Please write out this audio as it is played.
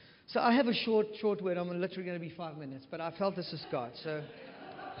So I have a short word. I'm literally going to be 5 minutes, but I felt this is God. So,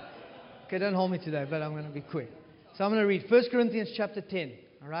 okay, don't hold me to that, but I'm going to be quick. So I'm going to read 1 Corinthians chapter 10,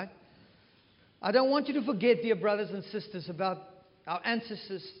 all right? I don't want you to forget, dear brothers and sisters, about our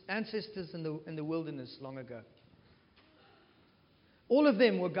ancestors in the wilderness long ago. All of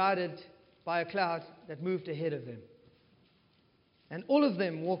them were guided by a cloud that moved ahead of them. And all of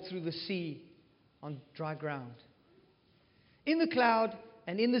them walked through the sea on dry ground. In the cloud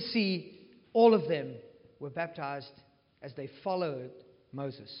and in the sea, all of them were baptized as they followed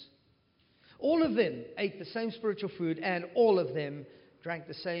Moses. All of them ate the same spiritual food, and all of them drank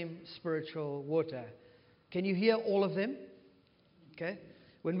the same spiritual water. Can you hear all of them? Okay.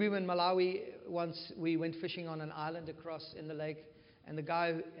 When we were in Malawi, once we went fishing on an island across in the lake, and the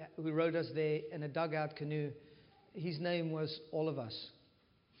guy who rowed us there in a dugout canoe, his name was All of Us.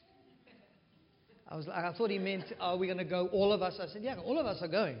 I thought he meant, are we going to go, all of us? I said, yeah, all of us are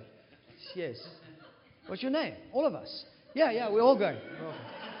going. Yes. What's your name? All of us. Yeah, we're all going.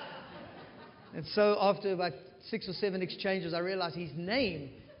 And so after about 6 or 7 exchanges, I realized his name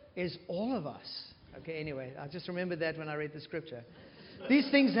is All of Us. Okay, anyway, I just remembered that when I read the scripture. These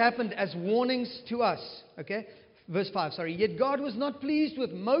things happened as warnings to us. Okay, verse 5, sorry. Yet God was not pleased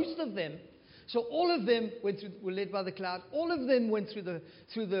with most of them. So all of them were led by the cloud. All of them went through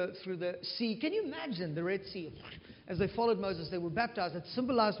the sea. Can you imagine the Red Sea? As they followed Moses, they were baptized. It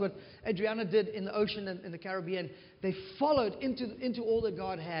symbolized what Adriana did in the ocean and in the Caribbean. They followed into all that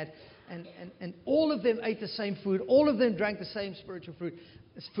God had. And all of them ate the same food. All of them drank the same spiritual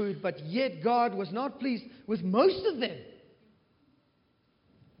food. But yet God was not pleased with most of them.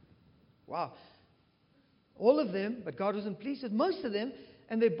 Wow. All of them, but God wasn't pleased with most of them.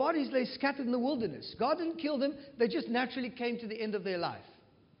 And their bodies lay scattered in the wilderness. God didn't kill them. They just naturally came to the end of their life.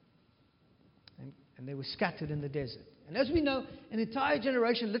 And they were scattered in the desert. And as we know, an entire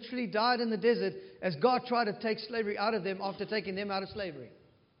generation literally died in the desert as God tried to take slavery out of them after taking them out of slavery.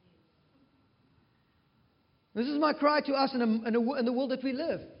 This is my cry to us in the world that we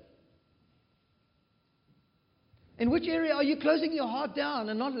live. In which area are you closing your heart down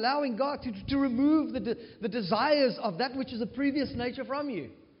and not allowing God to remove the desires of that which is the previous nature from you?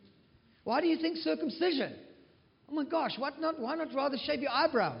 Why do you think circumcision? Oh my gosh, why not rather shave your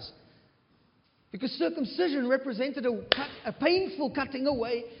eyebrows? Because circumcision represented a painful cutting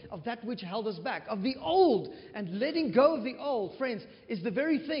away of that which held us back, of the old. And letting go of the old, friends, is the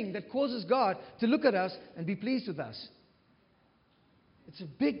very thing that causes God to look at us and be pleased with us. It's a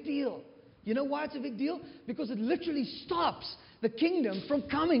big deal. You know why it's a big deal? Because it literally stops the kingdom from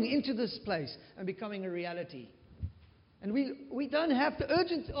coming into this place and becoming a reality. And we don't have the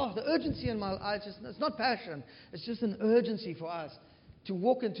urgency in my eyes. It's not passion. It's just an urgency for us to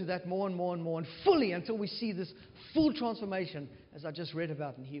walk into that more and more and more and fully until we see this full transformation, as I just read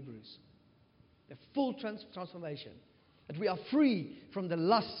about in Hebrews. The full transformation. That we are free from the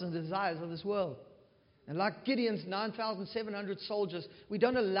lusts and desires of this world. And like Gideon's 9,700 soldiers, we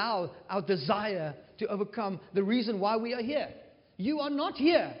don't allow our desire to overcome the reason why we are here. You are not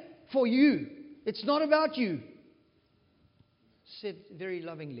here for you. It's not about you. Said very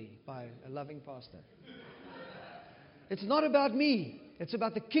lovingly by a loving pastor. It's not about me. It's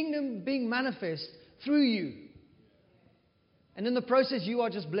about the kingdom being manifest through you. And in the process, you are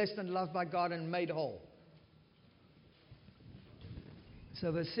just blessed and loved by God and made whole.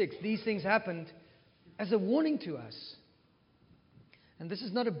 So verse 6, these things happened as a warning to us. And this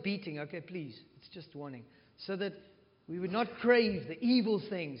is not a beating, okay, please. It's just warning. So that we would not crave the evil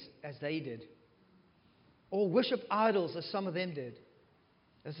things as they did. Or worship idols as some of them did.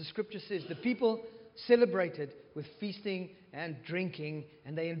 As the scripture says, the people celebrated with feasting and drinking,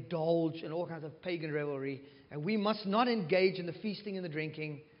 and they indulged in all kinds of pagan revelry. And we must not engage in the feasting and the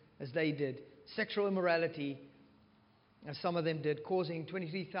drinking as they did. Sexual immorality, as some of them did, causing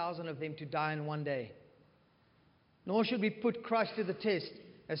 23,000 of them to die in one day. Nor should we put Christ to the test,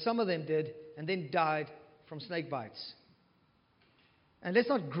 as some of them did, and then died from snake bites. And let's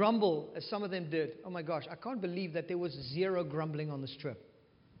not grumble, as some of them did. Oh my gosh, I can't believe that there was zero grumbling on this trip.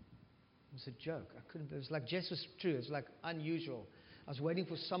 It was a joke. It was like Jess was true. It was like unusual. I was waiting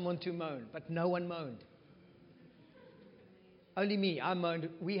for someone to moan, but no one moaned. Only me. I moaned.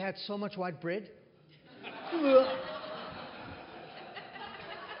 We had so much white bread.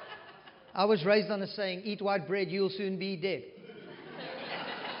 I was raised on a saying, eat white bread, you'll soon be dead.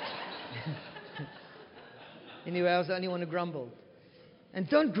 Anyway, I was the only one who grumbled. And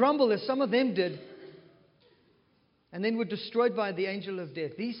don't grumble as some of them did, and then were destroyed by the angel of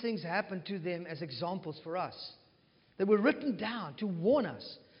death. These things happened to them as examples for us. They were written down to warn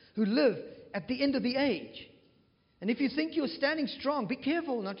us who live at the end of the age. And if you think you're standing strong, be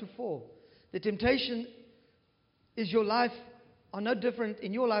careful not to fall. The temptation is your life are no different,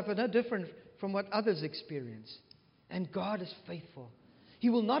 in your life are no different from what others experience. And God is faithful. He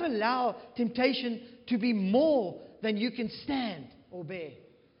will not allow temptation to be more than you can stand or bear.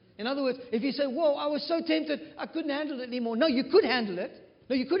 In other words, if you say, whoa, I was so tempted, I couldn't handle it anymore. No, you could handle it.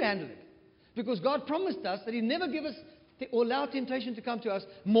 No, you could handle it. Because God promised us that He'd never give us or allow temptation to come to us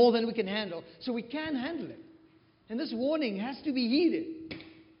more than we can handle. So we can handle it. And this warning has to be heeded.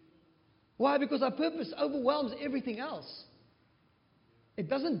 Why? Because our purpose overwhelms everything else. It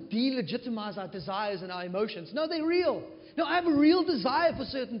doesn't delegitimize our desires and our emotions. No, they're real. No, I have a real desire for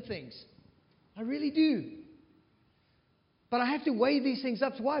certain things. I really do. But I have to weigh these things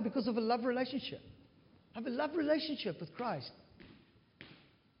up. Why? Because of a love relationship. I have a love relationship with Christ.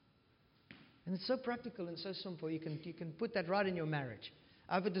 And it's so practical and so simple. You can put that right in your marriage.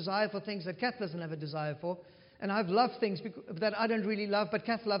 I have a desire for things that Kath doesn't have a desire for. And I've loved things that I don't really love, but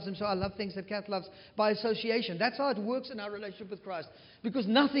Kath loves them, so I love things that Kath loves by association. That's how it works in our relationship with Christ. Because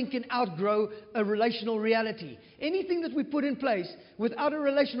nothing can outgrow a relational reality. Anything that we put in place without a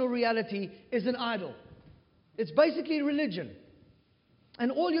relational reality is an idol. It's basically religion.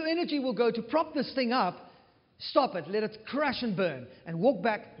 And all your energy will go to prop this thing up, stop it, let it crash and burn, and walk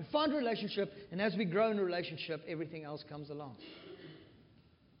back and find a relationship. And as we grow in a relationship, everything else comes along.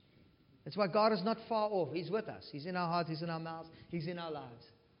 That's why God is not far off. He's with us. He's in our hearts. He's in our mouths. He's in our lives.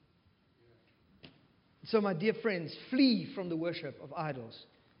 So, my dear friends, flee from the worship of idols.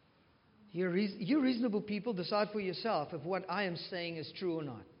 You reasonable people, decide for yourself if what I am saying is true or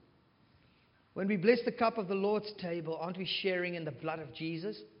not. When we bless the cup of the Lord's table, aren't we sharing in the blood of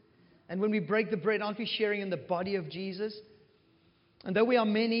Jesus? And when we break the bread, aren't we sharing in the body of Jesus? And though we are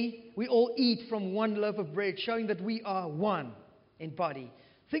many, we all eat from one loaf of bread, showing that we are one in body.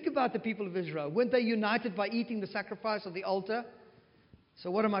 Think about the people of Israel. Weren't they united by eating the sacrifice of the altar?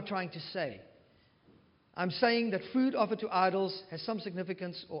 So what am I trying to say? I'm saying that food offered to idols has some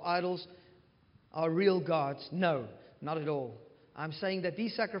significance, or idols are real gods. No, not at all. I'm saying that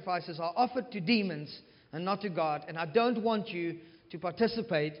these sacrifices are offered to demons and not to God. And I don't want you to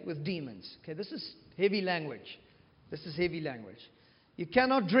participate with demons. Okay, this is heavy language. This is heavy language. You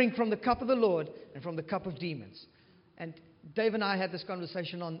cannot drink from the cup of the Lord and from the cup of demons. And Dave and I had this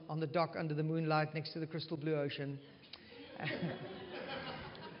conversation on the dock under the moonlight next to the crystal blue ocean.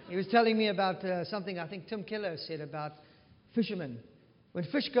 He was telling me about something I think Tim Keller said about fishermen. When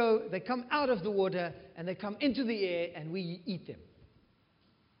fish go, they come out of the water and they come into the air and we eat them.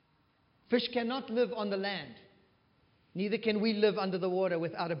 Fish cannot live on the land. Neither can we live under the water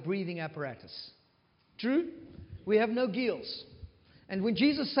without a breathing apparatus. True? We have no gills. And when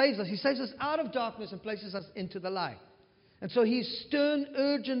Jesus saves us, He saves us out of darkness and places us into the light. And so His stern,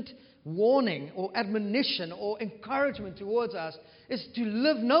 urgent warning or admonition or encouragement towards us is to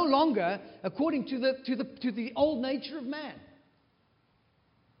live no longer according to the old nature of man.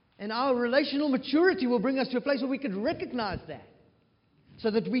 And our relational maturity will bring us to a place where we can recognize that, so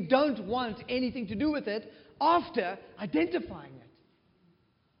that we don't want anything to do with it after identifying it.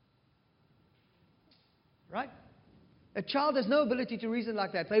 Right? A child has no ability to reason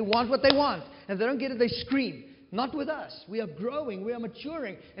like that. They want what they want. And if they don't get it, they scream. Not with us. We are growing. We are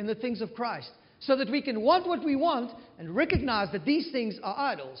maturing in the things of Christ, so that we can want what we want and recognize that these things are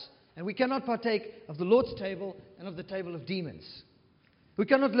idols. And we cannot partake of the Lord's table and of the table of demons. We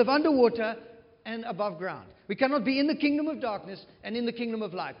cannot live underwater and above ground. We cannot be in the kingdom of darkness and in the kingdom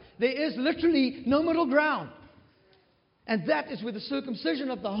of light. There is literally no middle ground. And that is where the circumcision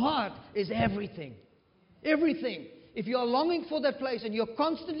of the heart is everything. Everything. If you are longing for that place and you're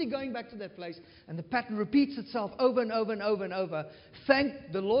constantly going back to that place and the pattern repeats itself over and over and over and over, thank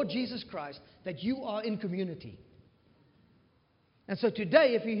the Lord Jesus Christ that you are in community. And so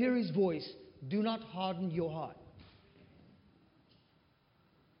today, if you hear His voice, do not harden your heart.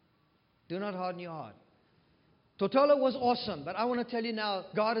 Do not harden your heart. Tortola was awesome, but I want to tell you now,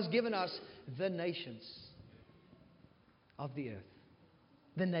 God has given us the nations of the earth.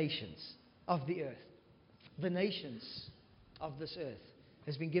 The nations of the earth. The nations of this earth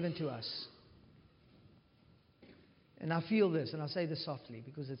has been given to us. And I feel this, and I'll say this softly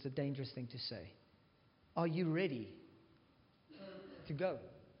because it's a dangerous thing to say. Are you ready to go?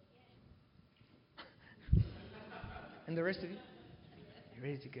 And the rest of you? You're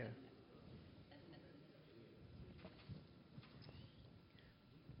ready to go.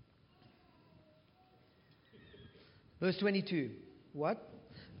 Verse 22. What?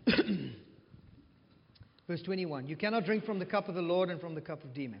 Verse 21, you cannot drink from the cup of the Lord and from the cup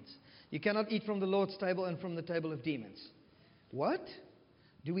of demons. You cannot eat from the Lord's table and from the table of demons. What?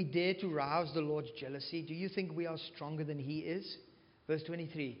 Do we dare to rouse the Lord's jealousy? Do you think we are stronger than He is? Verse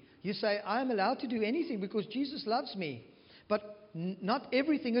 23. You say, I am allowed to do anything because Jesus loves me. But not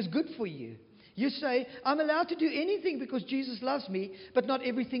everything is good for you. You say, I'm allowed to do anything because Jesus loves me, but not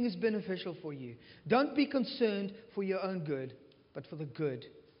everything is beneficial for you. Don't be concerned for your own good, but for the good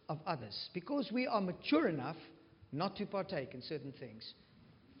of others. Because we are mature enough not to partake in certain things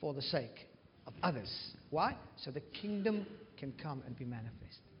for the sake of others. Why? So the kingdom can come and be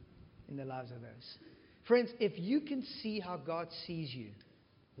manifest in the lives of those. Friends, if you can see how God sees you,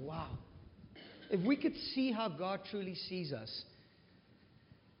 wow. If we could see how God truly sees us,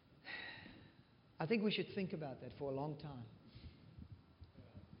 I think we should think about that for a long time.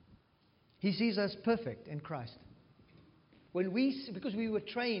 He sees us perfect in Christ. Because we were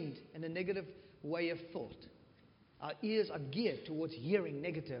trained in a negative way of thought. Our ears are geared towards hearing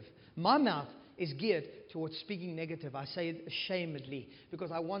negative. My mouth is geared towards speaking negative. I say it ashamedly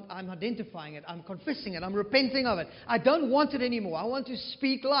because I'm identifying it. I'm confessing it. I'm repenting of it. I don't want it anymore. I want to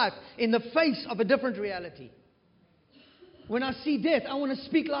speak life in the face of a different reality. When I see death, I want to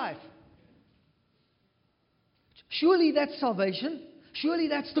speak life. Surely that's salvation. Surely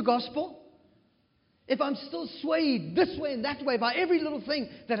that's the gospel. If I'm still swayed this way and that way by every little thing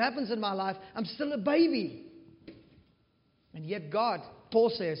that happens in my life, I'm still a baby. And yet God, Paul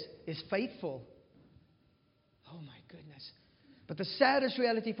says, is faithful. Oh my goodness. But the saddest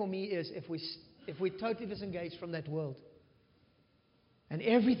reality for me is if we totally disengage from that world. And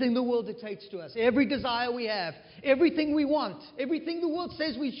everything the world dictates to us, every desire we have, everything we want, everything the world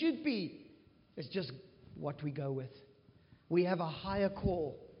says we should be, is just what we go with. We have a higher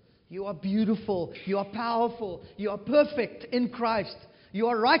call. You are beautiful. You are powerful. You are perfect in Christ. You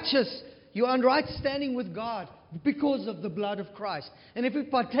are righteous. You are in right standing with God because of the blood of Christ. And if we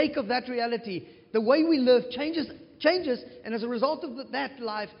partake of that reality, the way we live changes, and as a result of that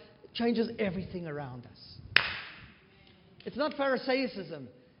life, changes everything around us. It's not Pharisaism.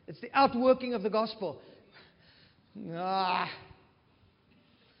 It's the outworking of the gospel.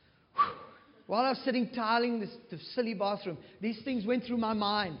 While I was sitting tiling the silly bathroom, these things went through my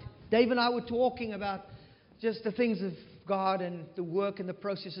mind. Dave and I were talking about just the things of God and the work and the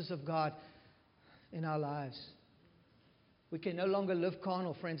processes of God in our lives. We can no longer live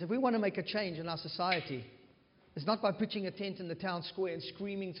carnal, friends. If we want to make a change in our society, it's not by pitching a tent in the town square and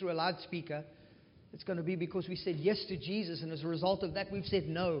screaming through a loudspeaker. It's going to be because we said yes to Jesus, and as a result of that, we've said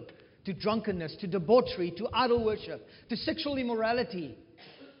no to drunkenness, to debauchery, to idol worship, to sexual immorality.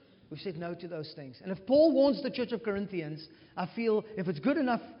 We've said no to those things. And if Paul warns the church of Corinthians, I feel if it's good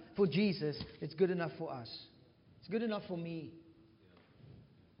enough for Jesus, it's good enough for us. It's good enough for me.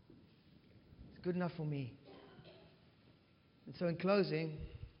 It's good enough for me. And so in closing,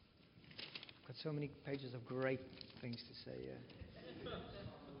 I've got so many pages of great things to say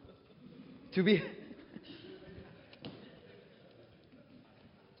here.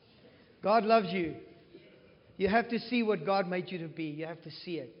 God loves you. You have to see what God made you to be. You have to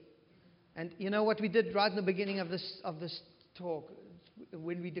see it. And you know what we did right in the beginning of this talk,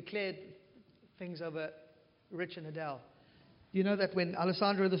 when we declared things over Rich and Adele. You know that when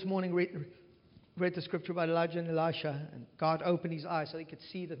Alessandro this morning read the scripture about Elijah and Elisha, and God opened his eyes so he could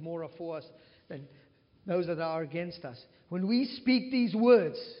see that more are for us than those that are against us. When we speak these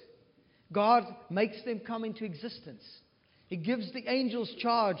words, God makes them come into existence. He gives the angels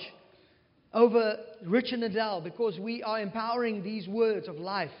charge over Rich and Adele because we are empowering these words of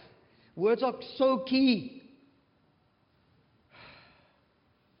life. Words are so key.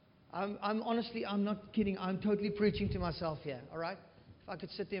 I'm not kidding. I'm totally preaching to myself here, all right? If I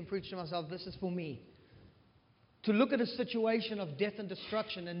could sit there and preach to myself, this is for me. To look at a situation of death and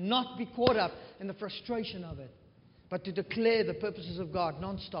destruction and not be caught up in the frustration of it, but to declare the purposes of God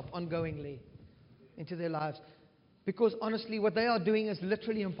non-stop, ongoingly into their lives. Because honestly, what they are doing is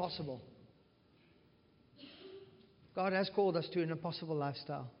literally impossible. God has called us to an impossible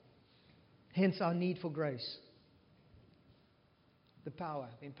lifestyle. Hence our need for grace. The power,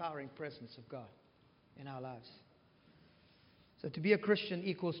 the empowering presence of God in our lives. So to be a Christian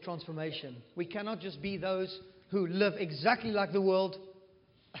equals transformation. We cannot just be those who live exactly like the world.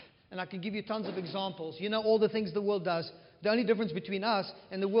 And I can give you tons of examples. You know all the things the world does. The only difference between us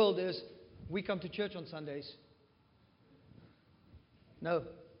and the world is we come to church on Sundays. No.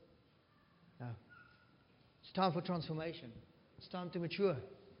 It's time for transformation. It's time to mature.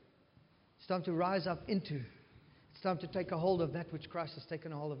 It's time to rise up into. It's time to take a hold of that which Christ has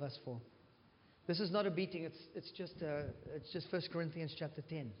taken a hold of us for. This is not a beating. It's just 1 Corinthians chapter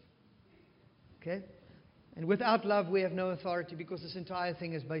 10. Okay? And without love, we have no authority because this entire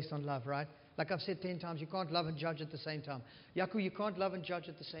thing is based on love, right? Like I've said 10 times, you can't love and judge at the same time. Jaco, you can't love and judge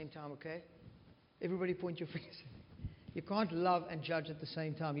at the same time, okay? Everybody point your fingers. You can't love and judge at the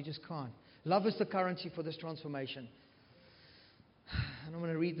same time. You just can't. Love is the currency for this transformation. And I'm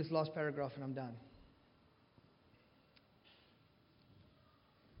going to read this last paragraph and I'm done.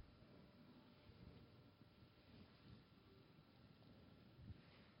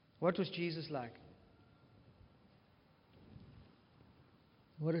 What was Jesus like?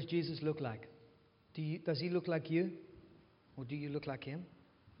 What does Jesus look like? Does he look like you? Or do you look like him?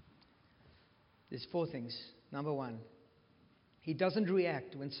 There's 4 things. Number 1, he doesn't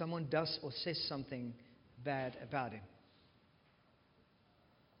react when someone does or says something bad about him.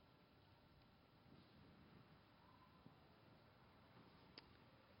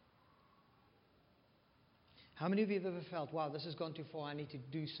 How many of you have ever felt, wow, this has gone too far, I need to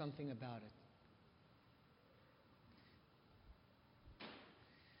do something about it?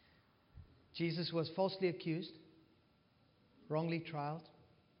 Jesus was falsely accused, wrongly trialed.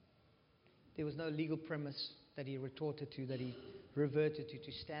 There was no legal premise that he retorted to, that he reverted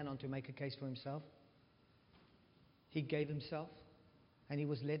to stand on to make a case for himself. He gave himself, and he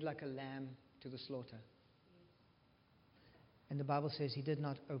was led like a lamb to the slaughter. And the Bible says he did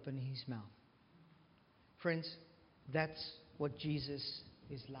not open his mouth. Friends, that's what Jesus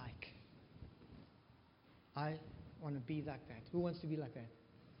is like. I want to be like that. Who wants to be like that?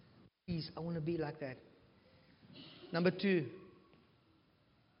 Please, I want to be like that. Number 2,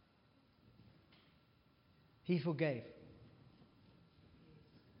 he forgave.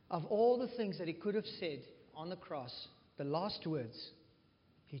 Of all the things that he could have said on the cross, the last words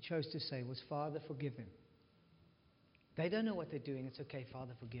he chose to say was, Father, forgive them. They don't know what they're doing. It's okay,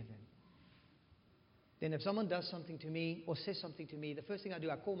 Father, forgive them. Then if someone does something to me or says something to me, the first thing I do,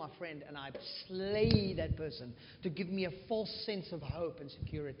 I call my friend and I slay that person to give me a false sense of hope and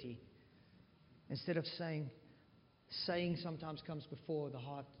security. Instead of saying sometimes comes before the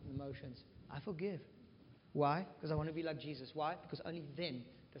heart and emotions. I forgive. Why? Because I want to be like Jesus. Why? Because only then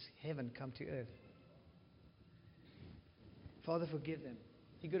does heaven come to earth. Father, forgive them.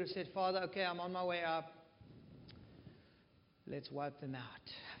 He could have said, Father, okay, I'm on my way up. Let's wipe them out.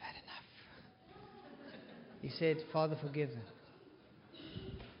 I've had enough. He said, Father, forgive them.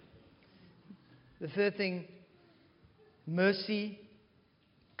 The third thing, mercy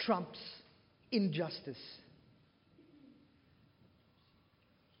trumps injustice.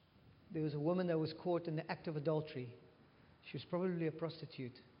 There was a woman that was caught in the act of adultery. She was probably a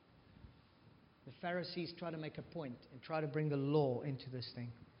prostitute. The Pharisees tried to make a point and try to bring the law into this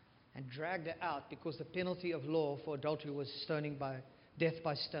thing and dragged her out because the penalty of law for adultery was death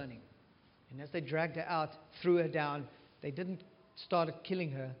by stoning. And as they dragged her out, threw her down, they didn't start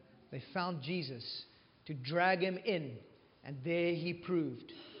killing her. They found Jesus to drag him in, and there he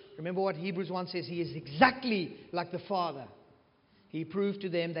proved. Remember what Hebrews 1 says, he is exactly like the Father. He proved to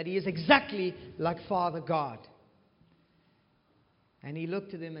them that he is exactly like Father God. And he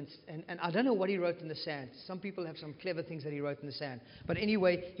looked to them, and I don't know what he wrote in the sand. Some people have some clever things that he wrote in the sand. But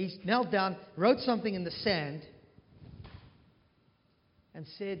anyway, he knelt down, wrote something in the sand, and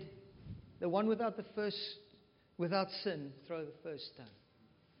said, the one without sin, throw the first stone.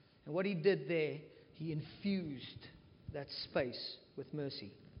 And what he did there, he infused that space with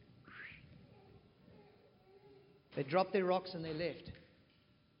mercy. They dropped their rocks and they left.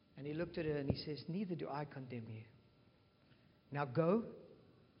 And he looked at her and he says, neither do I condemn you. Now go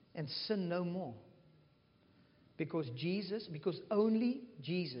and sin no more. Because only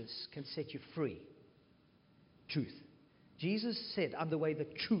Jesus can set you free. Truth. Jesus said, I'm the way, the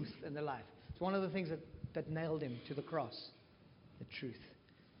truth, and the life. It's one of the things that nailed him to the cross. The truth.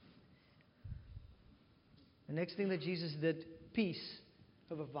 The next thing that Jesus did, peace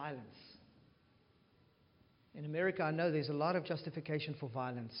over violence. In America, I know there's a lot of justification for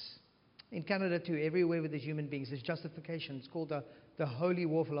violence. In Canada too, everywhere where there's human beings, there's justification. It's called the holy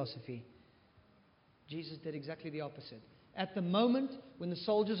war philosophy. Jesus did exactly the opposite. At the moment when the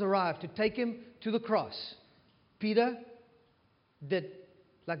soldiers arrived to take him to the cross, Peter did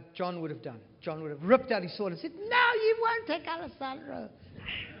like John would have done. John would have ripped out his sword and said, no, you won't take Alessandro.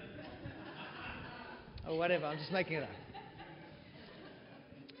 Or whatever, I'm just making it up.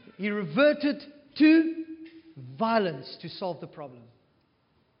 He reverted to violence to solve the problem.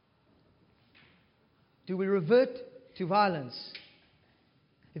 Do we revert to violence?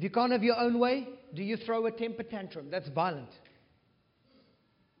 If you can't have your own way, do you throw a temper tantrum? That's violent.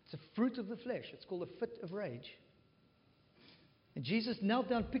 It's a fruit of the flesh. It's called a fit of rage. And Jesus knelt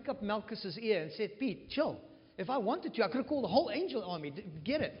down, picked up Malchus's ear and said, Pete, chill. If I wanted to, I could have called the whole angel army.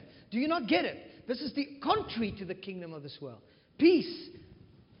 Get it? Do you not get it? This is the contrary to the kingdom of this world. Peace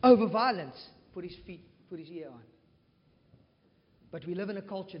over violence, put his ear on. But we live in a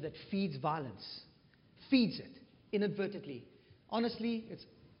culture that feeds violence, feeds it inadvertently. Honestly,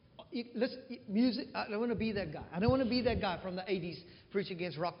 music. I don't want to be that guy. I don't want to be that guy from the 80s preaching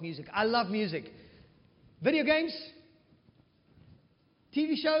against rock music. I love music. Video games,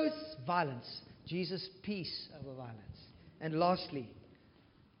 TV shows, violence. Jesus, peace over violence. And lastly,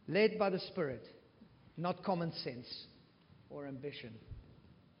 led by the Spirit, not common sense or ambition.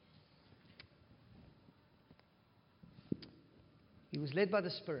 He was led by the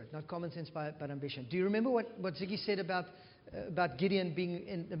Spirit, not common sense but ambition. Do you remember what Ziggy said about Gideon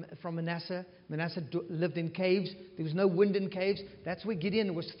being from Manasseh? Manasseh lived in caves. There was no wind in caves. That's where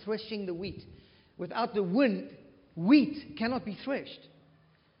Gideon was threshing the wheat. Without the wind, wheat cannot be threshed.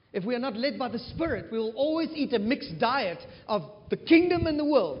 If we are not led by the Spirit, we will always eat a mixed diet of the kingdom and the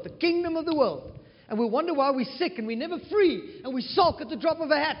world, the kingdom of the world. And we wonder why we're sick and we're never free and we sulk at the drop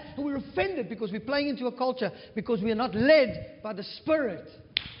of a hat and we're offended because we're playing into a culture because we are not led by the Spirit.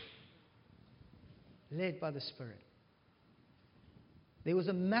 Led by the Spirit. There was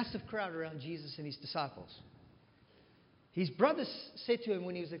a massive crowd around Jesus and his disciples. His brothers said to him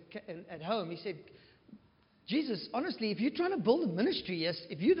when he was at home, he said, Jesus, honestly, if you're trying to build a ministry, yes,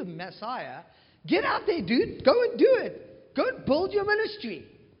 if you're the Messiah, get out there, dude. Go and do it. Go and build your ministry.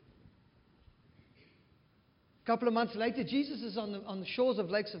 A couple of months later, Jesus is on the shores of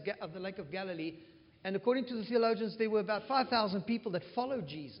the Lake of Galilee. And according to the theologians, there were about 5,000 people that followed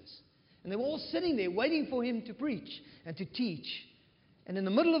Jesus. And they were all sitting there waiting for him to preach and to teach. And in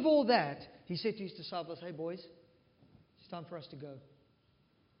the middle of all that, he said to his disciples, hey boys, it's time for us to go.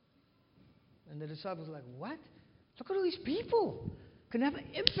 And the disciples were like, what? Look at all these people. Can have an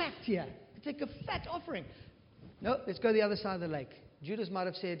impact here. Can take a fat offering. No, let's go the other side of the lake. Judas might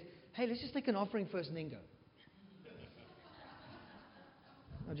have said, hey, let's just take an offering first and then go.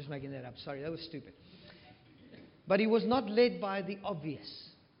 I'm just making that up. Sorry, that was stupid. But he was not led by the obvious.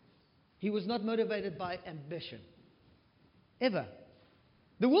 He was not motivated by ambition. Ever.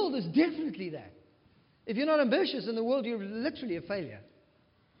 The world is definitely that. If you're not ambitious in the world, you're literally a failure.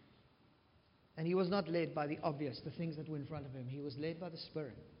 And he was not led by the obvious, the things that were in front of him. He was led by the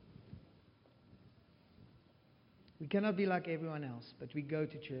Spirit. We cannot be like everyone else, but we go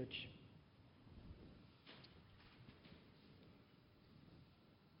to church.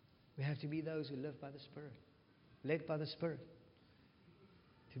 We have to be those who live by the Spirit, led by the Spirit,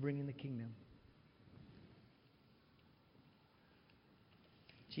 to bring in the kingdom.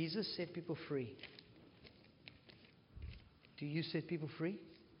 Jesus set people free. Do you set people free?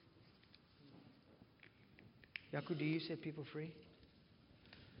 Jaco, do you set people free?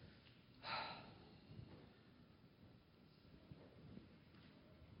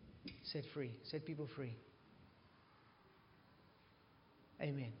 Set free. Set people free.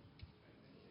 Amen.